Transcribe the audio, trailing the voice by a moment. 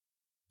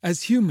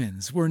As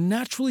humans, we're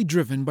naturally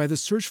driven by the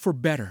search for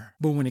better.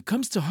 But when it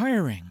comes to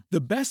hiring,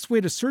 the best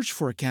way to search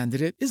for a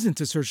candidate isn't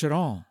to search at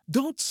all.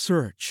 Don't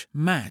search,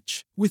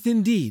 match with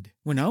Indeed.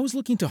 When I was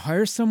looking to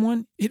hire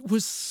someone, it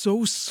was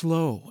so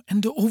slow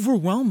and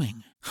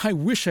overwhelming. I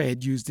wish I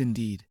had used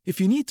Indeed.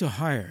 If you need to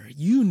hire,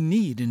 you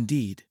need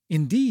Indeed.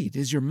 Indeed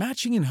is your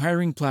matching and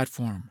hiring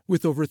platform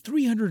with over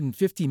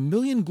 350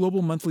 million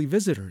global monthly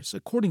visitors,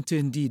 according to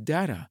Indeed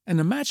data, and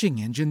a matching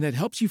engine that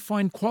helps you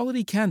find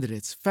quality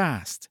candidates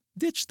fast.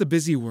 Ditch the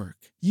busy work.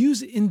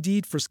 Use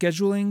Indeed for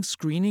scheduling,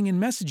 screening,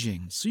 and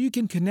messaging so you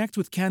can connect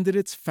with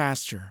candidates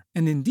faster.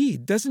 And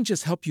Indeed doesn't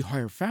just help you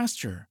hire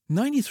faster.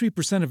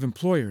 93% of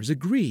employers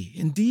agree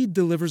Indeed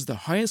delivers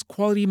the highest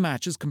quality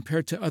matches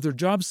compared to other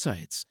job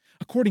sites,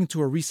 according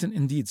to a recent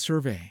Indeed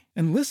survey.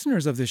 And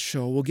listeners of this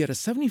show will get a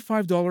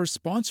 $75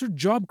 sponsored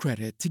job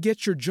credit to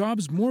get your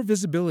jobs more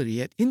visibility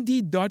at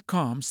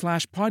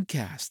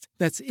Indeed.com/podcast.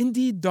 That's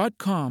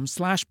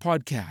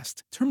Indeed.com/podcast.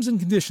 Terms and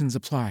conditions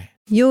apply.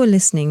 You're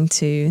listening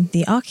to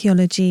the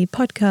Archaeology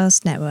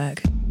Podcast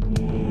Network.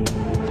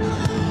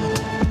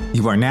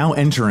 You are now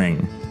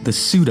entering the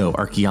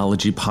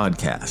Pseudo-Archaeology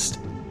Podcast,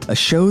 a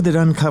show that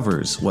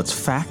uncovers what's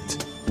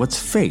fact, what's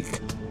fake,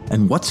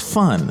 and what's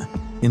fun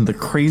in the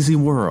crazy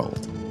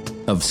world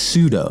of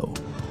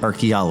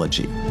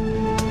pseudo-archaeology.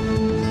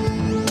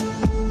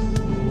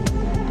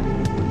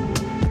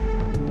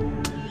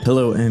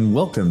 Hello and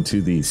welcome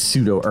to the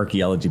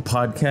Pseudo-Archaeology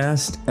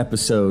Podcast,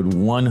 episode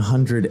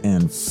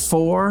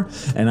 104,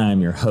 and I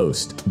am your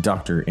host,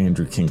 Dr.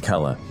 Andrew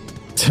Kinkella.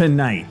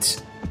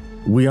 Tonight,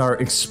 we are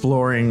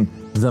exploring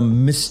the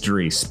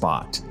mystery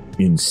spot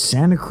in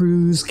Santa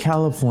Cruz,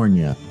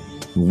 California.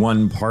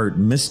 One part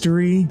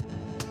mystery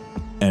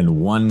and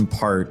one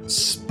part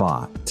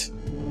spot.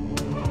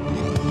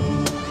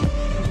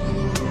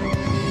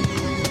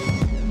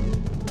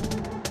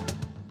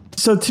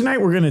 So tonight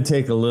we're going to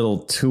take a little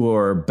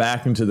tour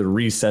back into the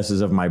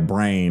recesses of my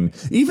brain,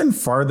 even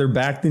farther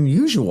back than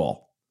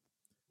usual.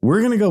 We're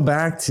going to go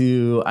back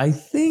to, I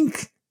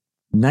think,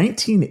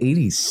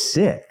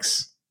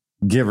 1986,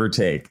 give or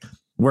take,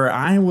 where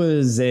I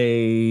was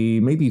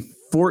a maybe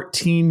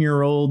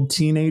 14-year-old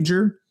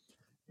teenager,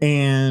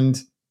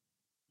 and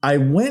I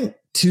went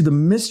to the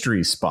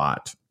mystery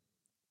spot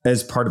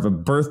as part of a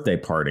birthday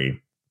party.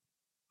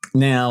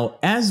 Now,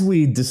 as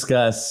we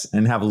discuss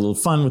and have a little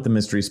fun with the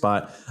mystery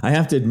spot, I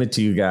have to admit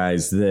to you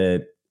guys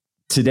that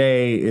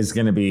today is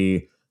going to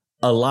be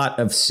a lot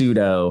of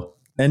pseudo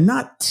and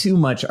not too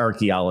much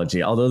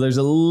archaeology, although there's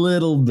a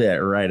little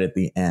bit right at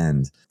the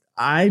end.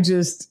 I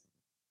just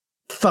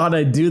thought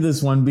I'd do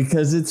this one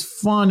because it's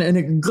fun and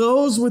it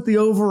goes with the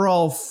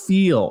overall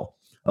feel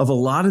of a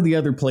lot of the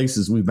other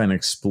places we've been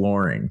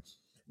exploring.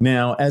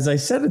 Now, as I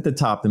said at the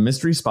top, the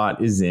mystery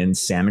spot is in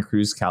Santa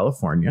Cruz,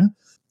 California.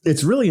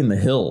 It's really in the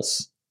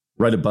hills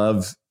right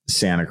above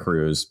Santa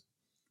Cruz,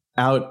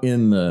 out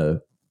in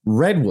the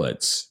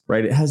redwoods,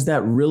 right? It has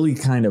that really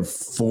kind of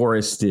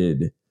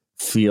forested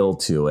feel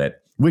to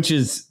it, which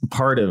is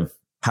part of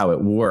how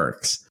it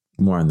works.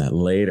 More on that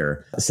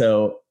later.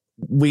 So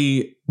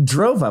we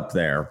drove up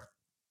there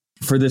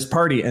for this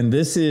party, and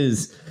this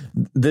is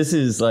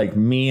like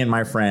me and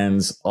my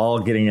friends all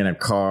getting in a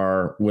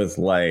car with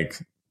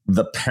like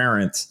the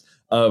parents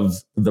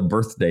of the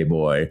birthday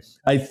boy.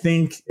 I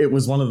think it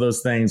was one of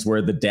those things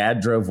where the dad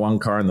drove one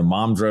car and the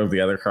mom drove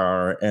the other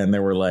car. And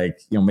there were like,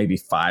 maybe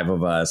 5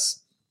 of us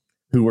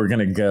who were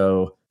going to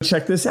go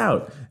check this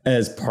out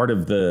as part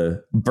of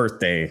the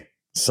birthday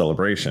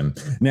celebration.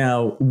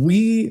 Now,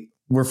 we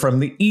were from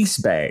the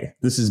East Bay.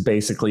 This is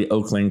basically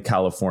Oakland,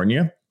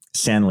 California,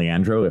 San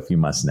Leandro, if you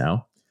must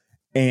know.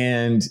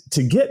 And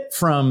to get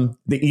from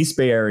the East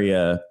Bay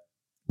area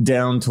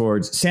down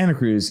towards Santa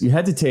Cruz, you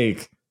had to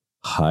take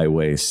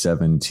Highway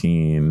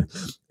 17.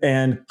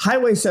 And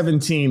Highway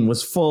 17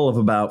 was full of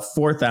about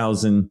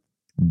 4,000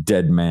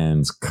 dead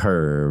man's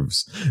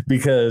curves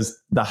because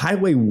the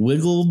highway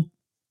wiggled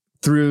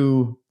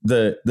through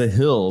the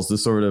hills, the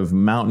sort of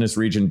mountainous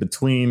region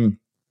between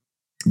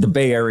the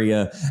Bay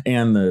Area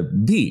and the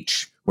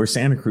beach where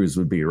Santa Cruz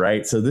would be,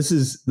 right? So this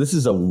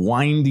is a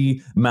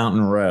windy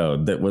mountain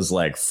road that was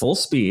like full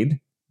speed,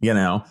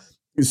 so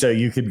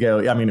you could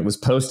go. I mean, it was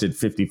posted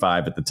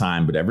 55 at the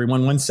time, but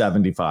everyone went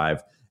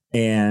 75.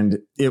 And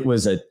it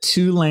was a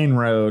 2-lane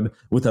road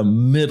with a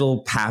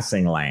middle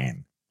passing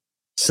lane.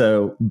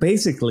 So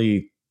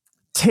basically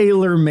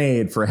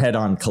tailor-made for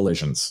head-on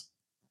collisions.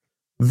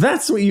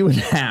 That's what you would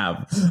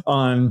have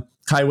on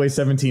Highway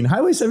 17.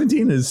 Highway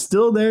 17 is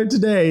still there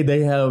today. They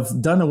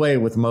have done away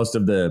with most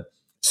of the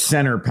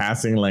center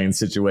passing lane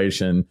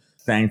situation,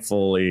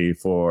 thankfully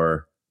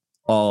for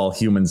all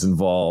humans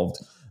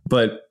involved.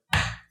 But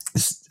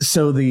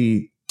so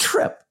the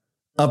trip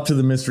up to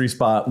the mystery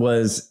spot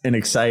was an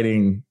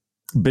exciting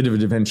bit of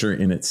an adventure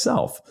in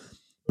itself.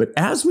 But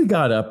as we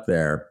got up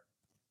there,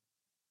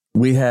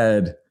 we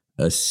had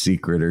a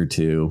secret or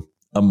two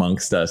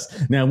amongst us.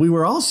 Now, we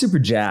were all super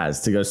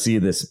jazzed to go see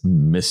this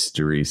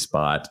mystery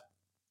spot.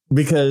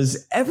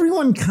 because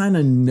everyone kind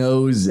of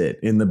knows it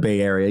in the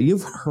Bay Area.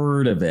 You've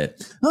heard of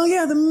it. Oh,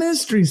 yeah, the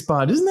mystery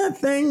spot. Isn't that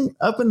thing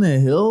up in the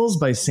hills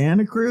by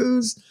Santa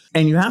Cruz?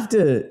 And you have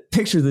to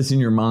picture this in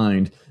your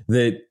mind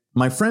that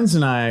my friends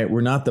and I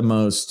were not the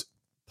most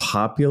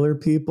popular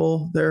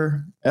people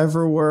there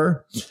ever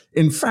were.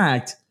 In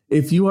fact,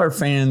 if you are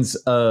fans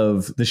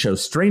of the show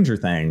Stranger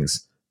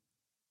Things,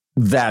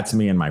 that's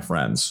me and my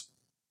friends.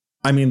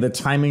 I mean, the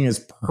timing is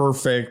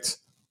perfect.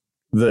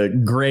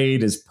 The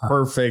grade is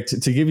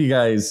perfect. To give you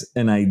guys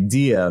an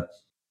idea,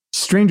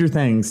 Stranger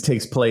Things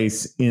takes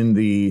place in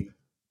the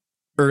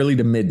early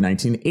to mid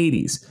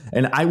 1980s.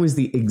 And I was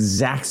the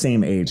exact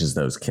same age as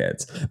those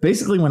kids.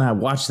 Basically, when I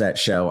watched that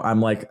show,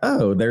 I'm like,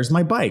 oh, there's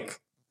my bike.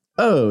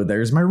 Oh,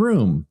 there's my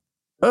room.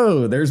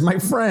 Oh, there's my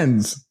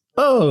friends.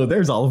 Oh,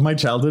 there's all of my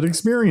childhood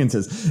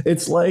experiences.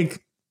 It's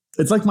like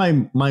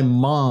my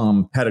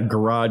mom had a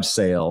garage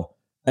sale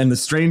and the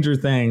Stranger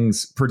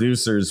Things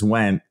producers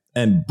went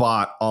and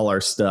bought all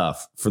our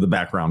stuff for the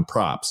background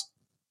props.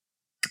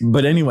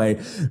 But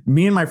anyway,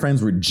 me and my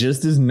friends were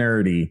just as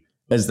nerdy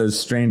as those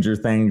Stranger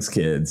Things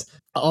kids.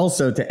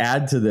 Also, to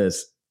add to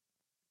this,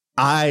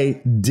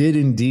 I did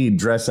indeed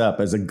dress up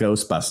as a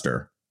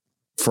Ghostbuster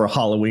for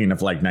Halloween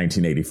of like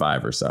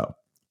 1985 or so,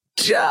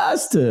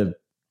 just to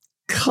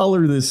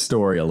color this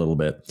story a little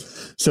bit.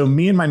 So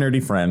me and my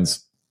nerdy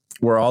friends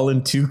were all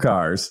in two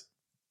cars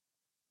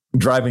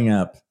driving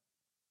up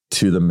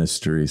to the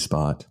mystery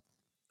spot.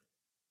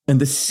 And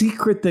the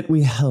secret that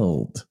we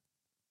held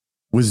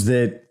was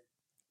that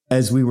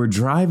as we were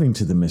driving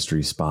to the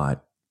mystery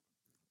spot,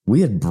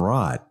 we had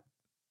brought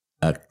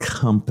a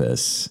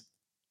compass.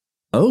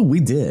 Oh, we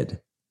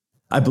did.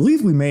 I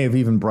believe we may have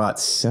even brought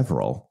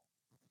several.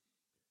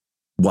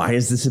 Why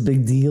is this a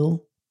big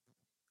deal?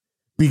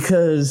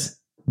 Because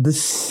the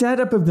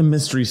setup of the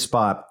mystery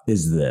spot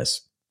is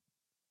this.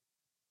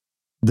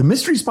 The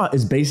mystery spot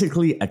is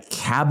basically a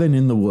cabin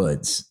in the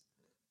woods.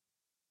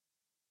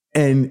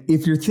 And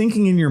if you're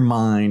thinking in your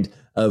mind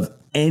of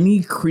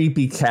any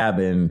creepy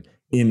cabin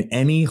in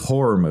any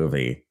horror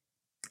movie,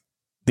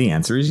 the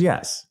answer is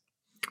yes,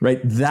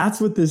 right?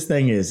 That's what this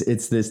thing is.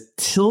 It's this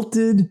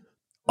tilted,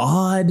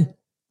 odd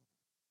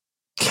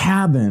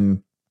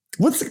cabin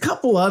with a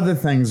couple other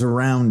things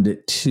around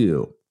it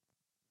too.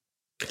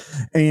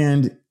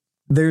 And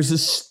there's a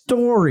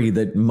story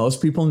that most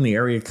people in the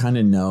area kind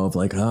of know of,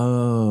 like,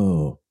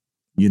 oh,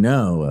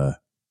 a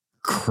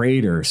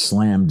crater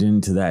slammed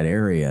into that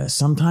area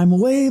sometime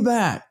way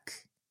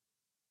back.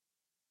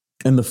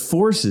 And the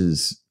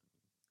forces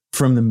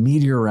from the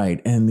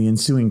meteorite and the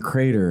ensuing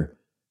crater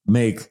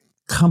make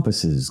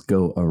compasses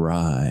go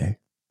awry.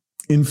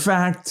 In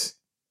fact,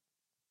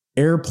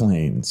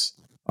 airplanes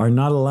are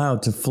not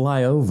allowed to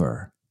fly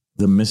over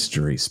the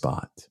mystery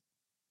spot.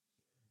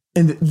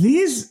 And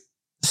these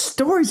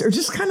stories are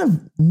just kind of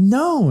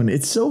known.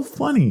 It's so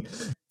funny.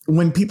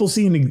 When people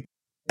see an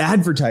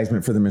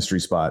advertisement for the mystery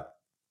spot,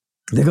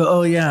 they go,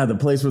 oh, yeah, the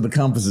place where the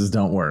compasses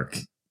don't work,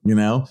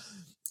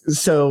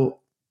 So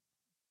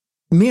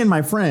me and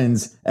my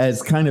friends,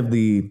 as kind of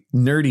the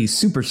nerdy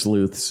super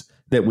sleuths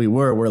that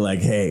we're like,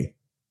 hey,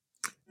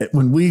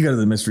 when we go to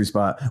the mystery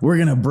spot, we're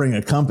going to bring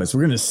a compass.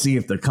 We're going to see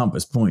if the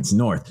compass points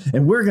north.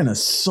 And we're going to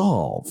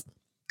solve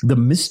the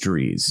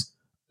mysteries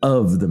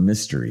of the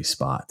mystery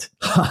spot.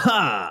 Ha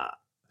ha!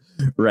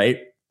 Right?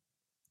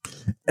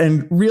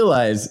 And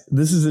realize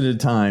this is at a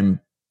time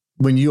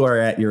when you are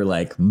at your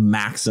like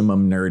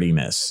maximum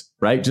nerdiness,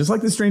 right? Just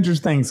like the Stranger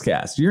Things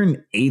cast. You're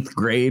in 8th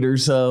grade or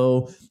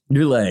so.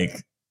 You're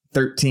like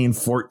 13,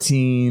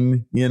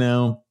 14,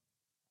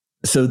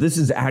 So this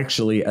is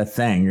actually a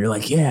thing. You're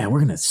like, yeah, we're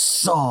going to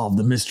solve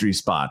the mystery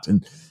spot.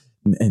 And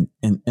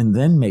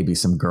then maybe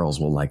some girls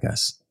will like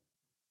us.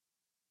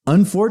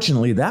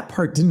 Unfortunately, that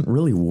part didn't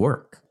really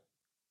work.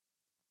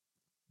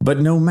 But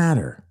no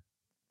matter.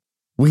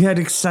 We had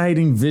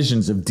exciting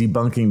visions of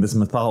debunking this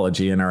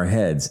mythology in our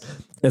heads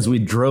as we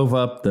drove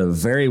up the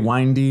very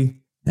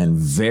windy and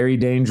very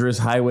dangerous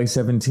Highway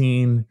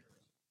 17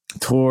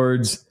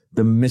 towards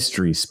the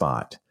mystery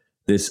spot,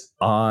 this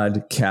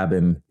odd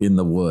cabin in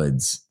the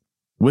woods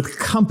with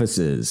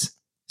compasses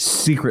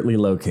secretly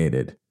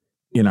located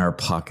in our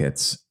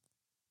pockets.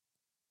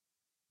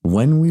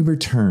 When we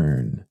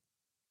return,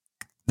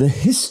 the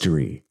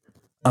history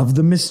of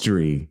the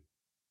mystery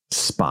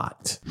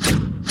spot.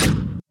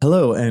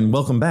 Hello, and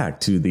welcome back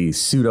to the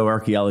Pseudo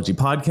Archaeology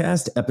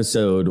Podcast,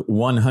 episode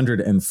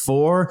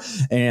 104.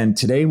 And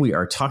today we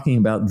are talking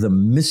about the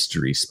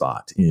mystery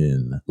spot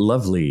in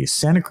lovely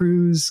Santa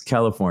Cruz,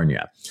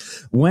 California.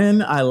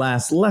 When I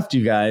last left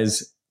you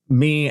guys,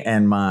 me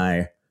and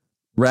my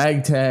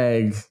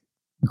ragtag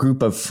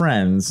group of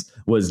friends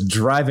was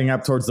driving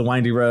up towards the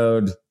windy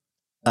road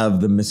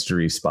of the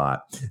mystery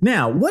spot.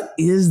 Now, what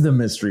is the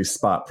mystery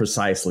spot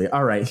precisely?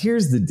 All right,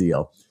 here's the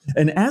deal.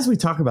 And as we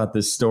talk about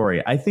this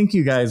story, I think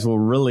you guys will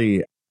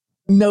really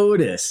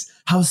notice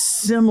how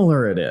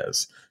similar it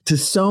is to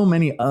so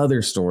many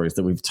other stories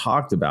that we've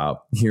talked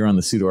about here on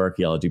the Pseudo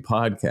Archaeology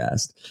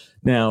Podcast.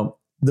 Now,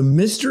 the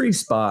mystery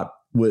spot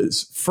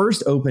was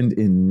first opened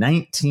in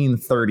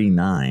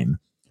 1939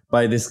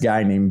 by this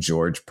guy named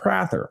George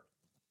Prather.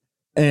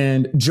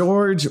 And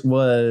George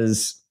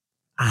was,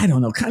 I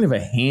don't know, kind of a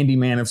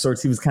handyman of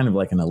sorts. He was kind of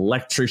like an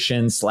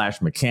electrician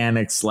 /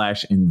 mechanic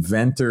 /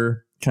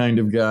 inventor kind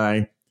of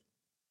guy.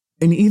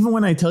 And even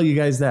when I tell you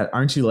guys that,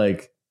 aren't you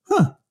like,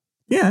 huh,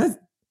 yeah,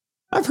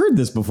 I've heard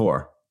this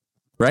before,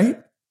 right?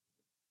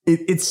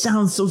 It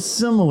sounds so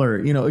similar,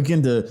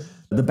 again, to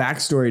the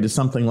backstory to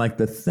something like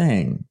The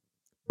Thing,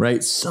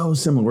 right? So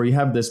similar, where you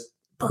have this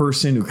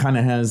person who kind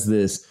of has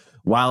this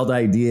wild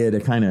idea to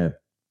kind of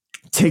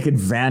take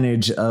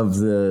advantage of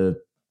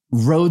the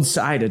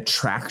roadside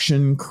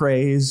attraction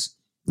craze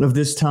of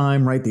this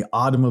time, right? The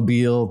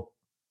automobile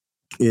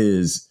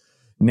is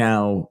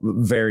now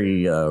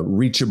very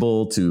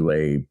reachable to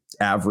a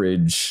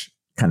average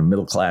kind of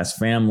middle-class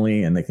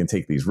family, and they can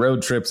take these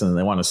road trips and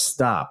they want to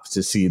stop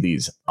to see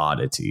these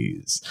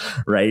oddities,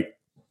 right?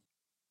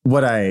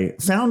 What I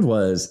found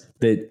was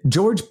that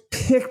George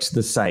picked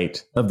the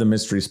site of the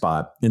mystery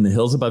spot in the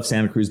hills above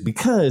Santa Cruz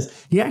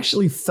because he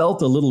actually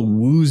felt a little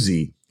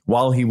woozy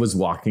while he was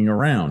walking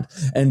around.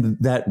 And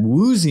that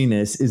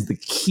wooziness is the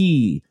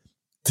key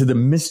to the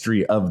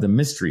mystery of the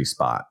mystery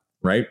spot,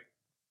 right?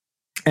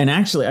 And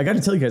actually, I got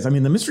to tell you guys, the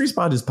mystery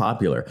spot is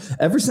popular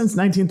ever since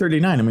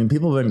 1939.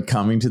 People have been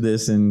coming to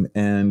this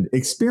and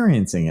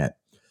experiencing it.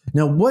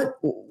 Now, what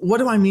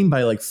do I mean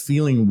by like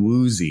feeling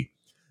woozy?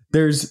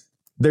 There's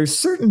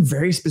certain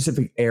very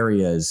specific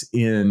areas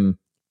in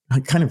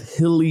kind of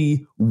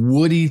hilly,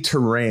 woody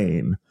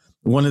terrain.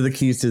 One of the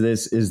keys to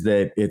this is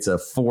that it's a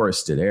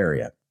forested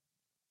area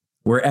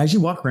where as you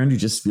walk around, you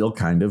just feel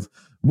kind of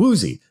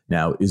woozy.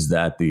 Now, is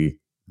that the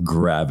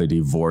gravity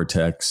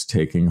vortex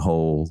taking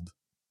hold?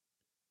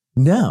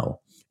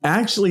 No,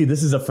 actually,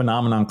 this is a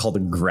phenomenon called a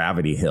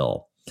gravity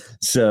hill.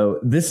 So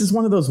this is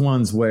one of those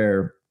ones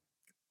where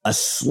a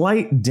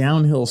slight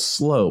downhill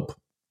slope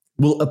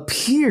will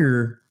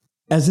appear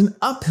as an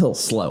uphill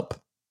slope,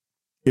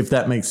 if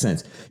that makes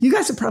sense. You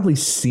guys have probably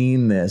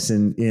seen this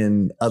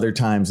in other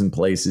times and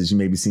places. You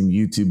maybe seen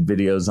YouTube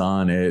videos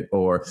on it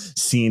or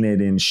seen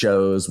it in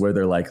shows where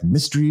they're like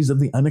mysteries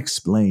of the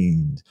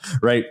unexplained,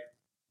 right?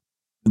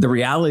 The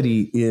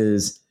reality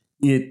is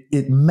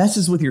it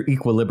messes with your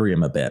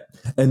equilibrium a bit.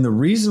 And the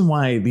reason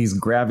why these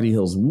gravity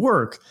hills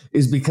work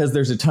is because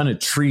there's a ton of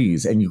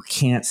trees and you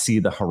can't see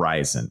the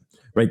horizon,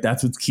 right?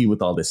 That's what's key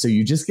with all this. So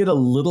you just get a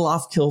little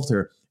off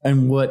kilter,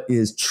 and what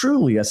is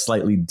truly a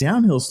slightly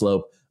downhill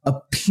slope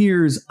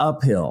appears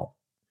uphill.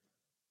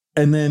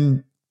 And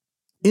then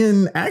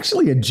in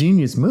actually a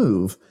genius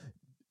move,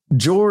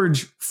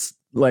 George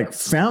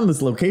found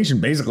this location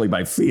basically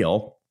by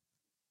feel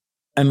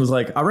and was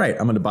like, all right,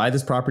 I'm going to buy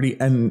this property.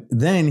 And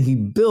then he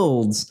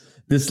builds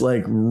this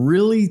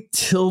really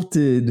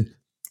tilted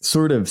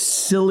sort of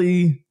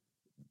silly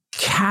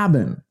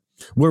cabin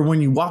where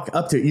when you walk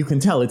up to it, you can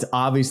tell it's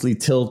obviously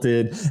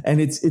tilted, and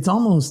it's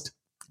almost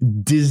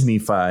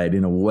Disney-fied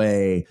in a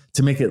way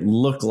to make it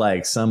look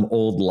like some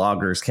old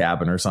logger's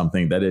cabin or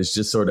something that is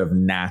just sort of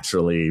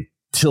naturally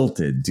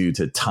tilted due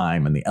to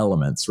time and the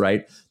elements,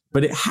 right?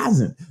 But it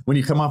hasn't. When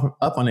you come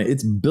up on it,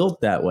 it's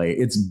built that way.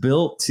 It's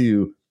built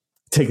to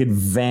take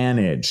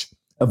advantage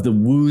of the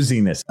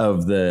wooziness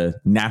of the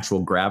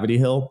natural gravity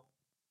hill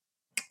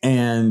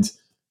and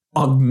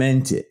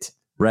augment it,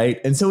 right?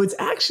 And so it's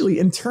actually,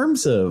 in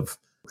terms of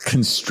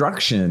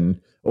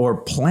construction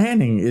or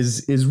planning,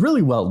 is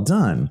really well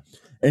done.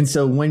 And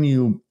so when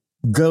you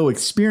go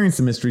experience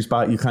the mystery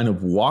spot, you kind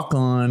of walk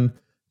on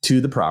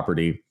to the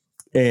property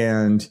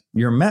and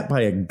you're met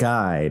by a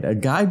guide. A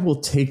guide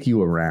will take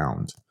you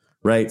around,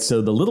 right?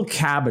 So the little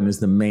cabin is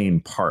the main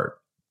part.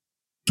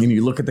 And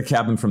you look at the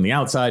cabin from the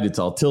outside, it's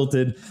all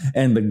tilted.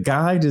 And the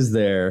guide is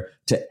there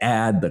to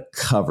add the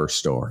cover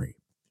story,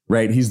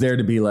 right? He's there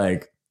to be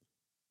like,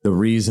 the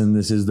reason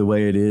this is the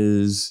way it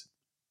is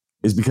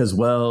because,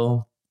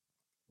 well,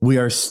 we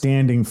are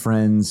standing,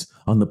 friends,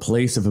 on the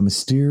place of a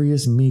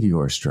mysterious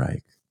meteor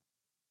strike.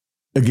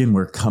 Again,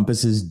 where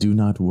compasses do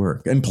not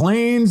work and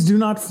planes do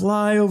not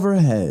fly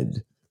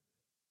overhead.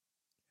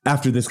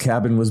 After this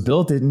cabin was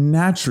built, it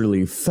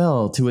naturally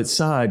fell to its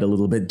side a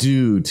little bit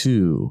due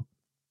to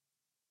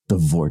the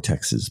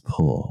vortex's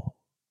pull,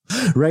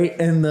 right?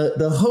 And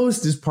the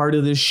host is part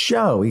of this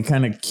show. He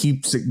kind of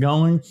keeps it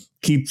going,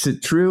 keeps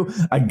it true.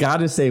 I got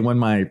to say, when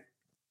my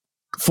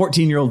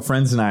 14-year-old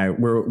friends and I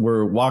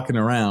were walking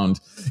around,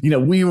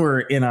 we were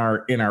in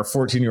our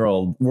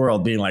 14-year-old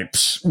world being like,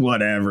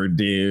 whatever,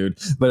 dude.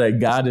 But I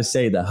got to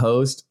say, the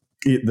host,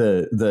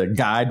 the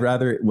guide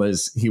rather,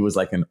 he was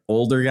like an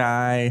older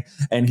guy,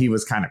 and he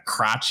was kind of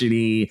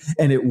crotchety,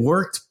 and it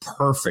worked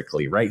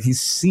perfectly, right? He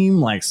seemed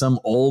like some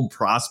old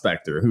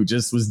prospector who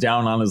just was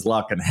down on his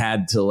luck and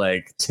had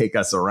to take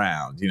us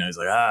around. He's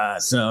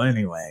like, so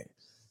anyway,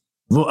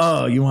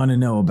 well, you want to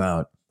know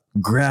about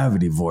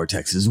gravity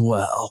vortex as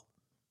well?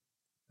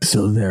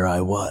 So there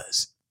I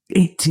was,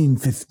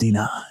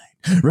 1859,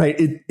 right?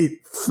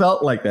 It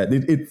felt like that.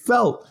 It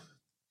felt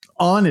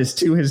honest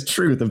to his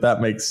truth, if that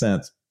makes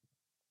sense.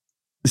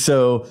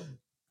 So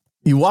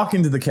You walk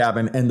into the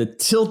cabin and the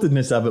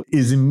tiltedness of it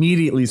is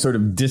immediately sort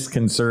of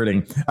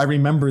disconcerting. I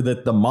remember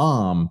that the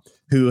mom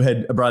who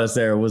had brought us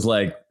there was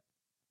like,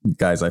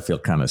 guys, I feel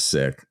kind of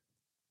sick.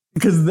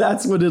 Because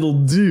that's what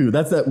it'll do.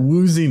 That's that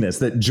wooziness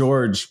that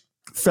George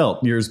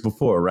felt years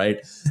before, right?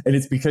 And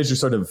it's because you're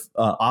sort of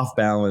off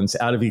balance,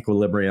 out of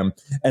equilibrium.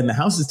 And the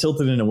house is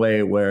tilted in a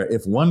way where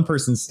if one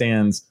person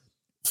stands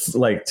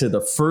like to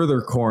the further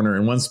corner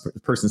and one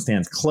person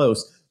stands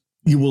close,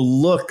 you will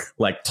look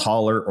like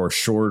taller or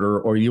shorter,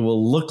 or you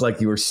will look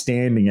like you are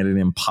standing at an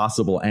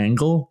impossible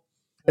angle.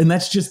 And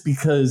that's just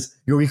because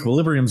your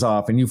equilibrium's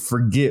off and you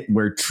forget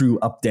where true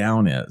up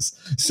down is.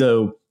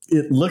 So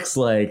it looks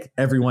like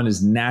everyone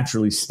is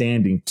naturally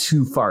standing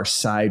too far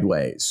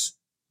sideways,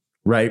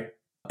 right?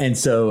 And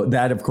so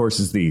that, of course,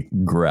 is the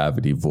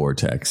gravity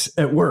vortex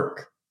at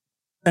work.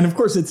 And of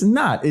course, it's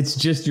not. It's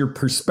just your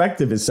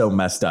perspective is so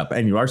messed up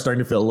and you are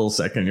starting to feel a little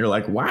sick and you're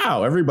like,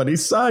 wow,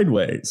 everybody's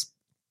sideways.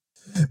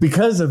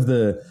 Because of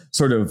the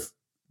sort of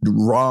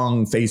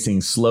wrong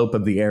facing slope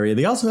of the area,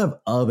 they also have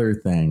other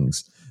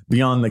things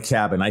beyond the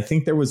cabin. I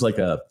think there was like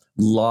a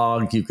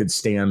log you could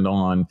stand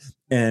on,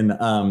 and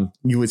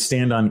you would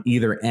stand on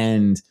either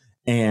end,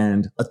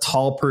 and a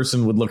tall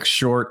person would look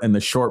short and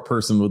the short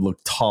person would look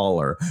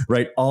taller,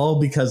 right? All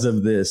because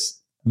of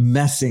this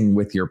messing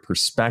with your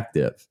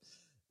perspective.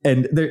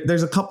 And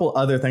there's a couple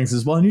other things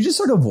as well. And you just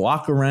sort of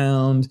walk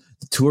around.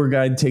 The tour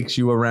guide takes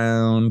you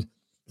around.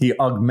 He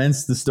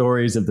augments the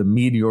stories of the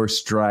meteor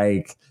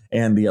strike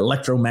and the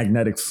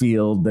electromagnetic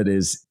field that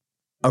is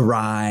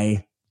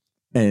awry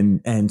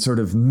and sort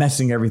of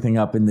messing everything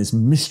up in this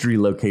mystery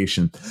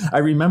location. I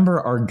remember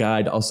our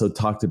guide also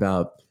talked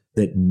about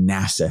that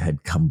NASA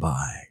had come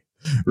by,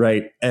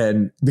 right?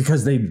 And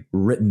because they'd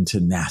written to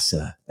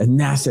NASA and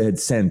NASA had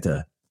sent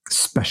a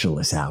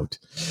specialist out,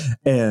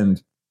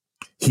 and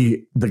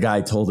the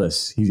guy told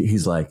us,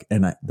 he's like,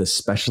 the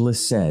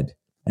specialist said,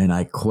 and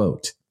I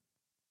quote,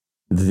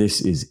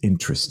 "This is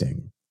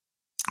interesting."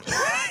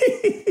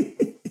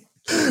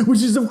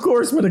 Which is, of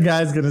course, what a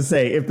guy's going to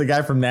say if the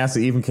guy from NASA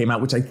even came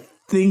out, which I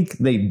think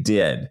they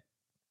did.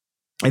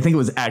 I think it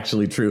was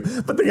actually true.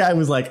 But the guy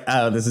was like,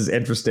 oh, this is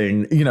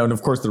interesting. You know, and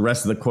of course, the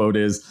rest of the quote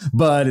is,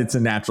 but it's a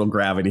natural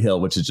gravity hill,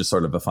 which is just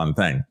sort of a fun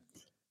thing.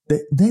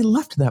 They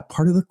left that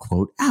part of the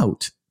quote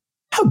out.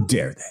 How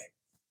dare they?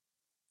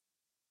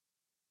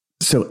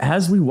 So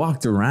as we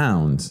walked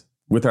around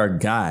with our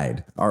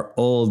guide, our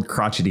old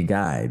crotchety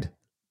guide,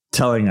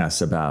 telling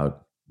us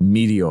about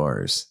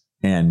meteors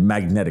and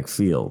magnetic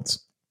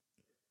fields,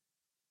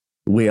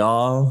 we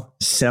all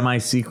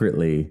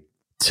semi-secretly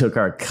took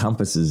our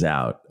compasses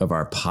out of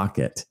our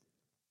pocket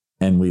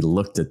and we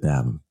looked at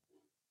them.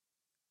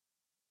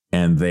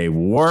 And they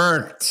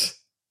worked.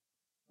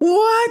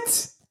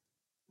 What?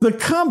 The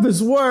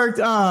compass worked?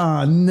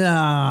 Oh,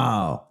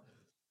 no.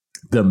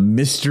 The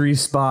mystery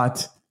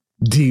spot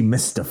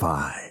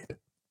demystified.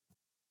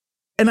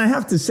 And I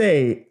have to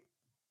say,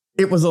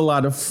 it was a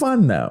lot of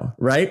fun, though,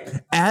 right?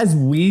 As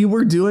we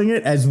were doing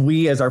it, as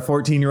our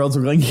 14-year-olds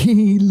were going,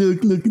 hey,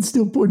 look, it's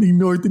still pointing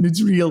north and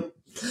it's real.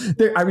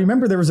 I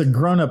remember there was a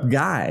grown-up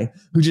guy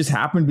who just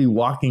happened to be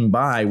walking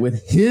by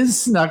with his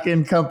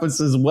snuck-in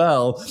compass as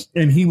well,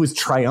 and he was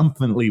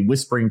triumphantly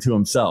whispering to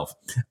himself,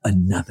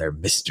 another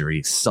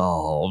mystery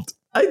solved.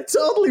 I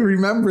totally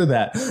remember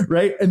that,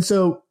 right? And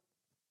so,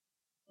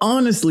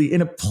 honestly,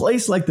 in a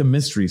place like the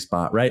mystery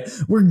spot, right,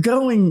 we're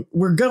going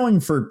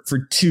for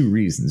two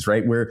reasons,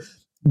 right?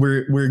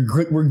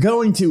 We're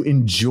going to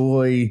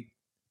enjoy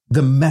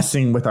the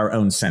messing with our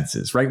own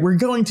senses, right? We're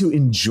going to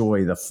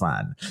enjoy the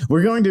fun.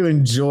 We're going to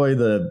enjoy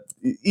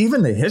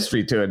even the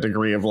history to a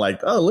degree of like,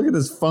 oh, look at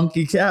this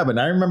funky cabin.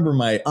 I remember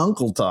my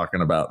uncle talking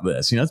about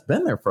this. You know, it's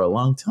been there for a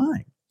long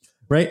time,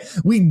 right?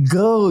 We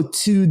go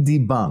to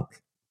debunk.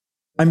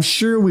 I'm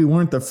sure we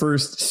weren't the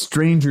first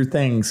Stranger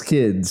Things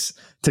kids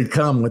to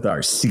come with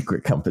our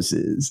secret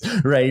compasses,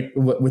 right?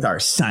 With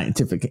our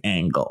scientific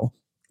angle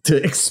to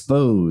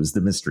expose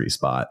the mystery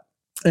spot.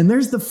 And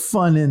there's the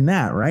fun in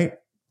that, right?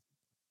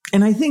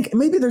 And I think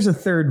maybe there's a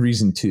third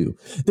reason, too,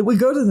 that we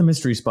go to the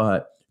mystery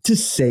spot to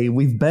say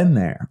we've been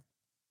there,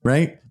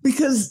 right?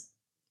 Because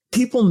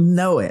people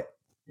know it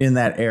in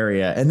that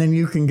area. And then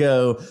you can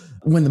go,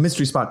 when the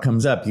mystery spot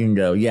comes up, you can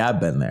go, yeah,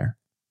 I've been there.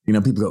 You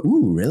know, people go,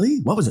 ooh, really?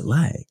 What was it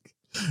like?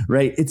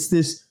 Right? It's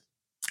this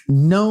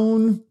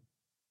known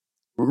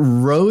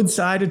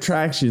roadside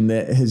attraction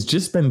that has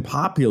just been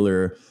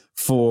popular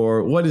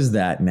for, what is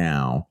that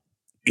now?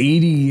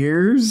 80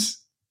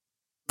 years?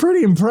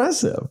 Pretty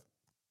impressive.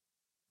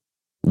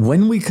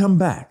 When we come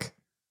back,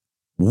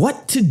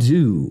 what to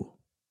do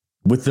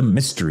with the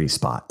mystery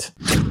spot?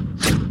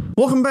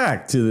 Welcome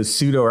back to the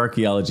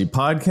Pseudo-Archaeology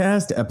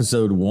Podcast,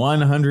 episode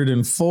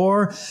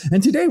 104.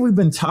 And today we've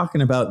been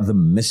talking about the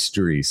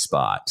mystery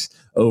spot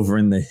over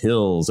in the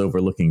hills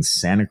overlooking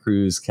Santa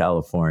Cruz,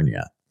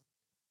 California.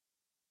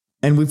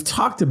 And we've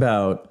talked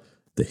about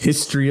the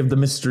history of the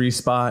mystery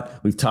spot.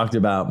 We've talked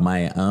about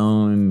my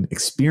own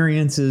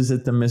experiences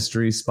at the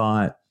mystery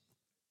spot.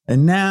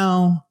 And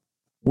now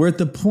we're at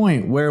the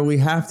point where we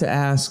have to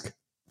ask,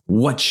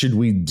 what should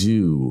we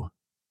do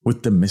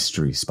with the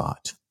mystery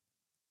spot?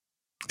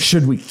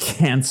 Should we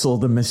cancel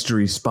the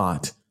mystery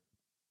spot?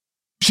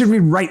 Should we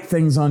write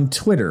things on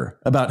Twitter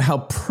about how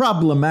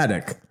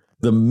problematic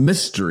the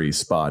mystery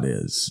spot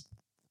is?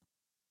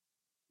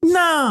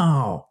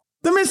 No,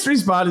 the mystery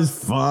spot is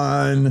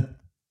fun.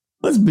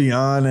 Let's be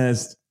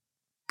honest,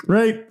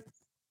 right?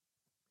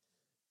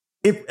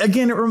 It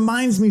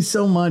reminds me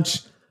so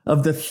much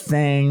of The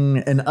Thing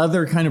and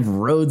other kind of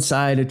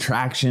roadside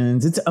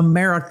attractions. It's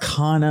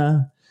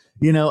Americana,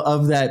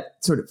 of that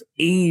sort of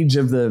age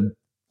of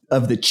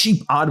the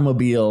cheap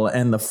automobile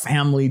and the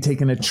family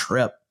taking a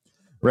trip,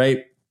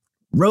 right?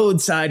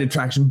 Roadside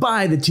attraction.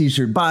 Buy the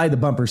t-shirt, buy the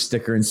bumper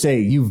sticker, and say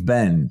you've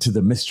been to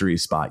the mystery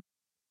spot.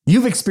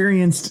 You've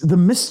experienced the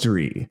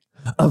mystery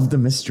of the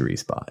mystery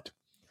spot,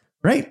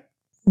 right?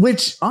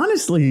 Which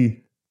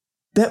honestly,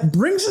 that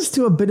brings us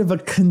to a bit of a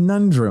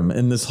conundrum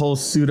in this whole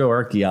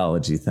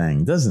pseudo-archaeology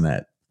thing, doesn't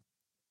it?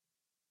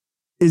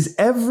 Is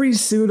every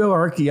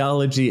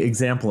pseudo-archaeology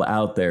example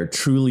out there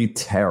truly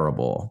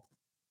terrible?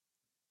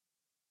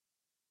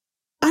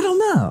 I don't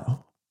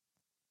know.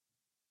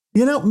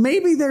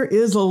 Maybe there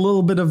is a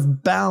little bit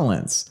of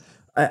balance.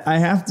 I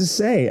have to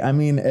say, I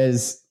mean,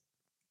 as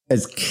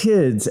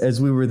kids,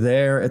 as we were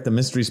there at the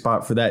mystery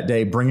spot for that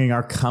day, bringing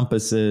our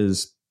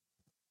compasses,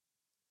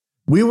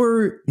 we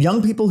were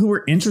young people who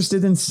were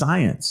interested in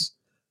science.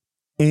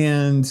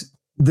 And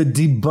the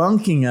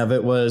debunking of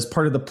it was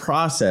part of the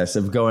process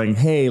of going,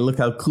 hey, look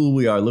how cool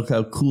we are. Look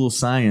how cool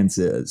science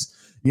is.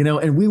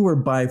 And we were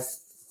by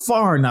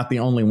far not the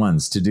only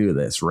ones to do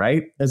this,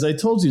 right? As I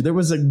told you, there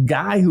was a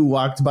guy who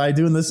walked by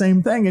doing the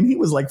same thing, and he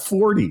was like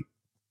 40,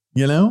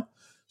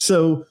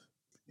 So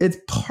it's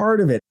part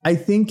of it. I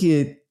think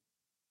it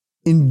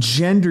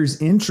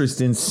engenders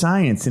interest in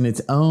science in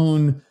its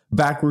own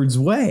backwards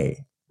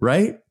way,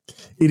 right?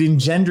 It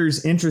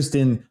engenders interest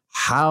in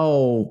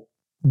how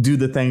do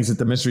the things at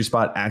the mystery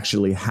spot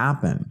actually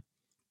happen.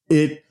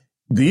 It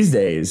these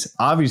days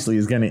obviously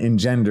is going to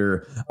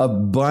engender a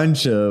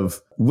bunch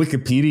of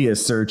Wikipedia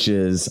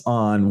searches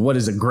on what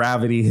is a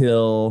gravity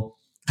hill,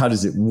 how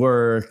does it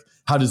work,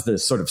 how does the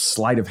sort of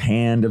sleight of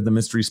hand of the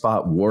mystery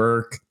spot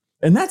work.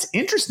 And that's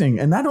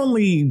interesting. And that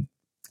only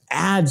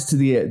adds to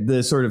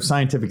the sort of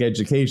scientific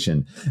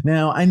education.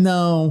 Now, I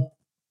know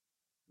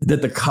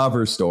that the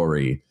cover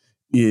story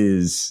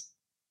is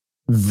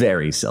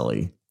very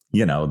silly.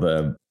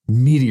 The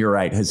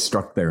meteorite has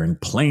struck there and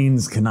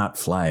planes cannot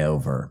fly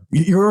over.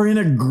 You're in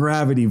a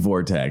gravity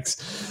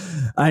vortex.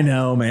 I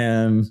know,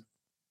 man.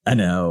 I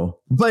know.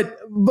 But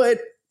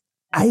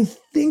I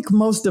think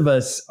most of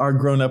us are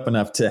grown up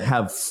enough to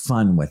have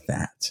fun with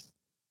that.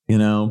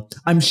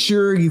 I'm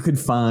sure you could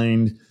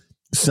find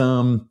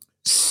some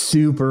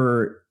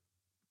super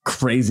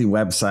crazy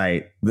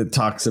website that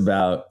talks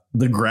about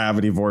the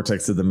gravity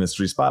vortex of the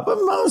mystery spot, but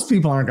most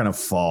people aren't going to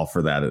fall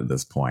for that at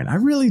this point. I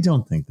really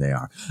don't think they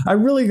are. I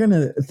really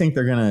think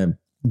they're going to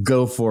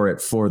go for it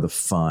for the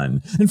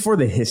fun and for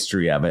the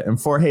history of it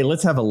and for, hey,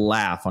 let's have a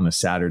laugh on a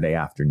Saturday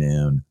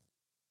afternoon.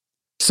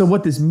 So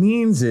what this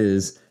means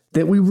is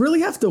that we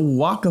really have to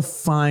walk a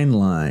fine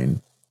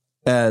line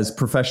as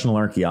professional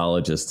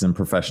archaeologists and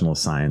professional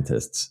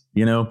scientists.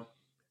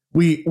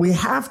 We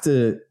have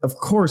to, of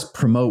course,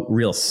 promote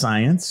real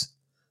science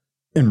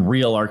and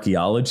real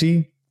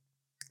archaeology.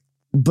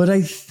 But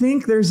I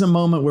think there's a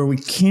moment where we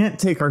can't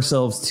take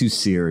ourselves too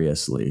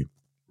seriously,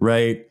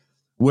 right?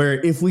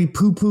 Where if we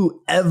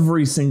poo-poo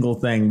every single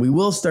thing, we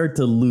will start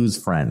to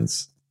lose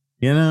friends,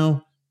 I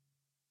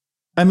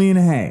mean,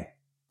 hey,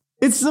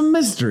 it's the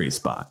mystery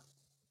spot.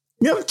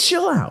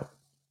 Chill out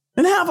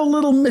and have a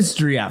little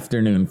mystery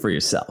afternoon for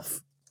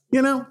yourself,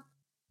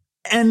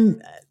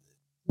 And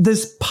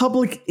this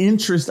public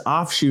interest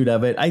offshoot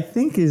of it, I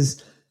think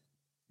is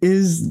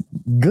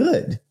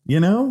good.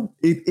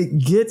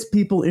 It gets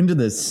people into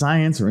the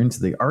science or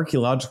into the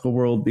archaeological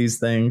world. These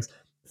things,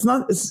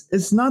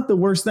 it's not the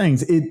worst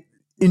things. It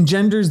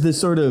engenders this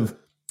sort of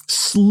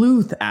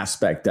sleuth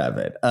aspect of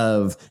it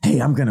of, hey,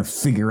 I'm going to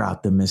figure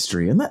out the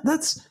mystery. And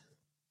that's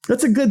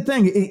a good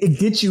thing. It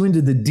gets you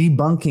into the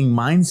debunking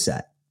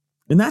mindset.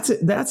 And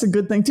that's a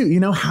good thing,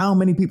 too. How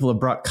many people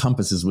have brought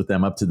compasses with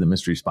them up to the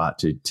mystery spot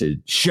to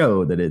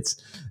show that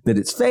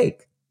it's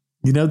fake.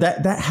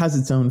 That has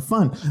its own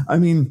fun. I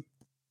mean,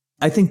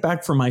 I think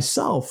back for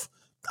myself,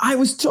 I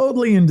was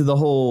totally into the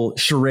whole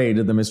charade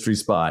of the mystery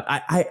spot.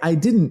 I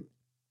didn't,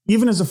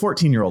 even as a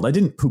 14-year-old, I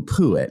didn't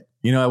poo-poo it.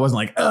 I wasn't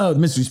like, oh, the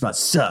mystery spot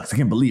sucks. I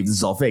can't believe this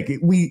is all fake.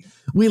 We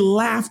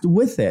laughed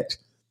with it.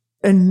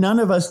 And none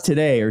of us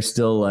today are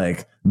still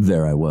like,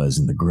 there I was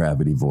in the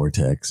gravity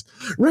vortex.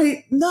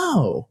 Right?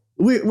 No,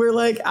 we're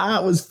like,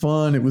 it was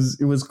fun. It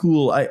was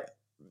cool.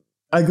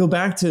 I go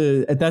back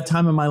to, at that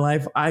time in my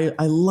life, I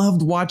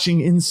loved watching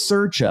In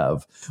Search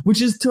Of,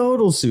 which is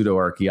total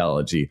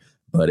pseudo-archaeology,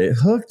 but it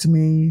hooked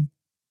me.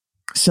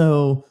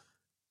 So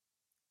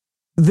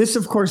this,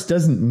 of course,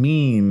 doesn't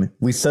mean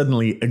we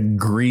suddenly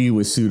agree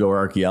with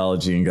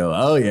pseudo-archaeology and go,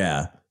 oh,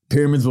 yeah,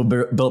 pyramids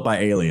were built by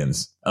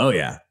aliens. Oh,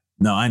 yeah.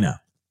 No, I know.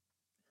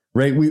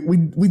 Right?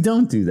 We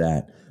don't do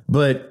that.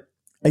 But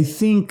I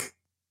think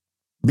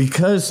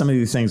because some of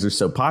these things are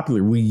so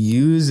popular, we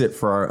use it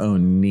for our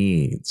own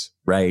needs,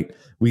 right?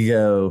 We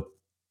go,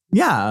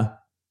 yeah,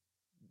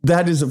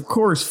 that is, of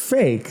course,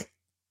 fake,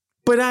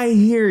 but I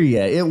hear you.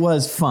 It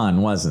was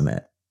fun, wasn't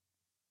it?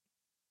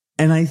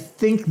 And I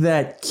think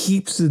that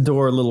keeps the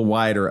door a little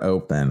wider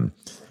open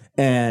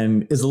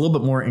and is a little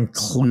bit more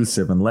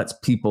inclusive and lets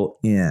people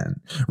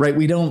in, right?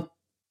 We don't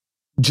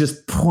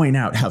just point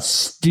out how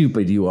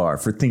stupid you are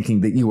for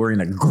thinking that you were in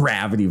a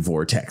gravity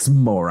vortex,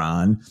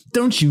 moron.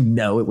 Don't you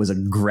know it was a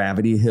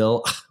gravity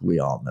hill? We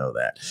all know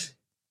that.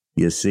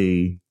 You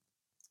see,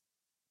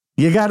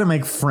 you got to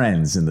make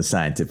friends in the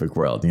scientific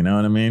world. You know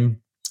what I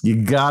mean?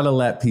 You got to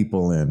let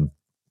people in.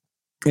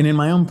 And in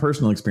my own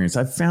personal experience,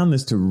 I've found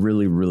this to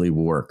really, really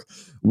work,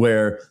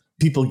 where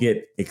people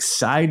get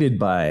excited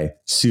by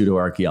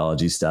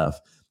pseudoarchaeology stuff.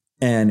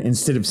 And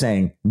instead of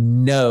saying,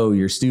 no,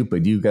 you're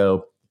stupid, you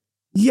go,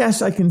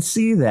 yes, I can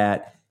see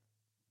that.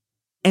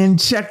 And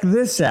check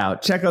this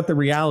out. Check out the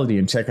reality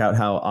and check out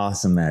how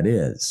awesome that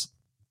is.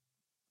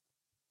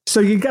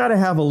 So you got to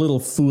have a little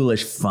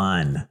foolish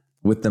fun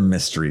with the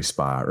mystery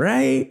spot,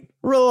 right?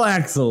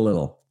 Relax a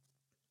little.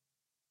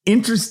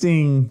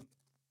 Interesting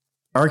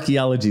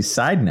archaeology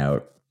side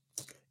note.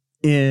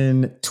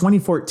 In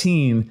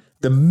 2014,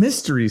 the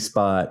mystery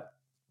spot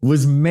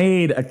was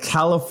made a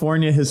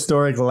California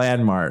historic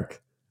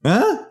landmark.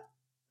 Huh?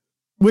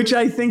 Which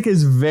I think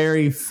is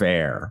very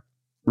fair,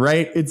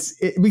 right?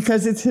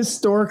 Because it's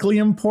historically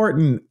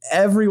important.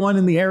 Everyone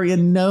in the area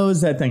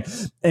knows that thing.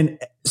 And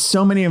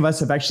so many of us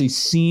have actually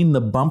seen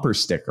the bumper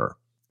sticker.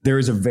 There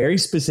is a very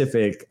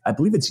specific, I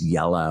believe it's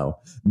yellow,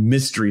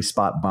 mystery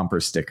spot bumper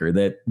sticker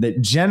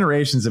that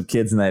generations of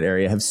kids in that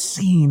area have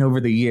seen over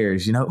the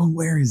years. You know, oh,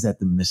 where is that,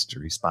 the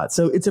mystery spot?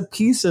 So it's a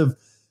piece of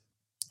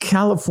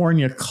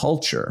California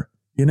culture,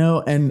 you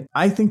know, and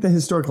I think the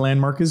historic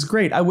landmark is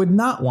great. I would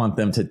not want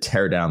them to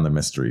tear down the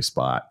mystery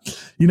spot.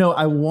 You know,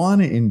 I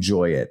want to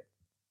enjoy it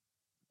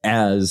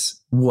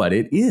as what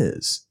it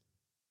is,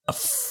 a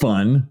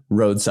fun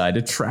roadside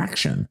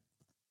attraction.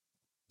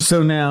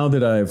 So now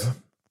that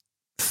I've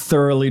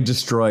thoroughly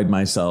destroyed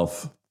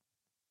myself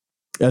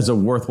as a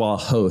worthwhile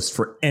host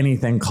for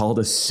anything called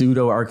a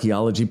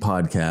pseudo-archaeology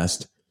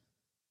podcast,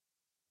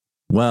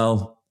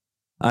 well,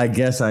 I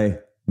guess I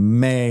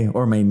may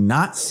or may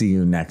not see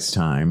you next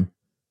time.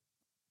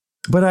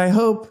 But I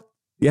hope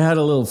you had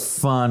a little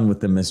fun with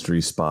the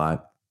mystery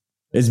spot,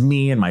 as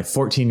me and my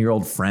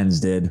 14-year-old friends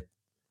did.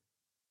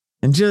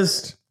 And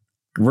just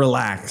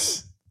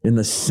relax in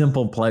the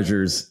simple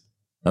pleasures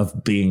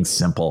of being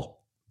simple.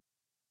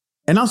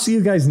 And I'll see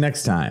you guys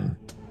next time,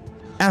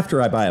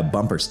 after I buy a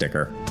bumper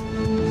sticker.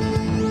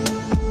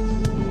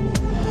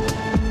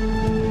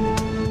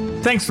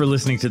 Thanks for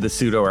listening to the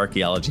Pseudo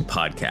Archaeology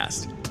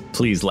Podcast.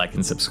 Please like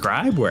and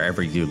subscribe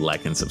wherever you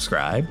like and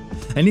subscribe.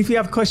 And if you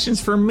have questions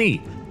for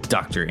me,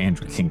 Dr.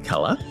 Andrew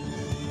Kinkella,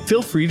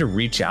 feel free to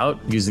reach out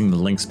using the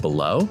links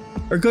below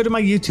or go to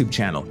my YouTube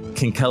channel,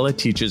 Kinkella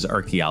Teaches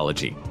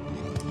Archaeology.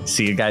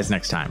 See you guys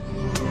next time.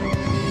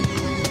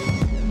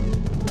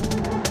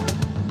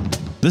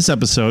 This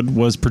episode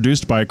was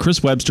produced by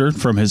Chris Webster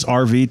from his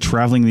RV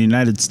traveling the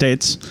United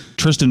States,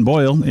 Tristan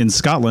Boyle in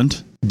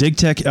Scotland,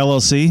 DigTech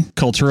LLC,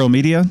 Culturo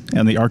Media,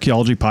 and the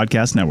Archaeology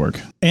Podcast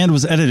Network, and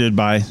was edited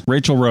by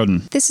Rachel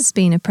Roden. This has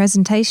been a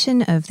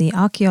presentation of the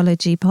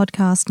Archaeology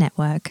Podcast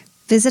Network.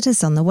 Visit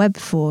us on the web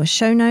for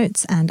show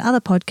notes and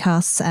other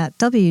podcasts at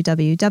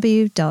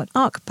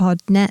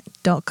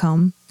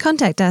www.archpodnet.com.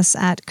 Contact us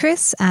at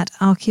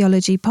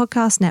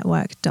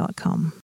chris@archaeologypodcastnetwork.com.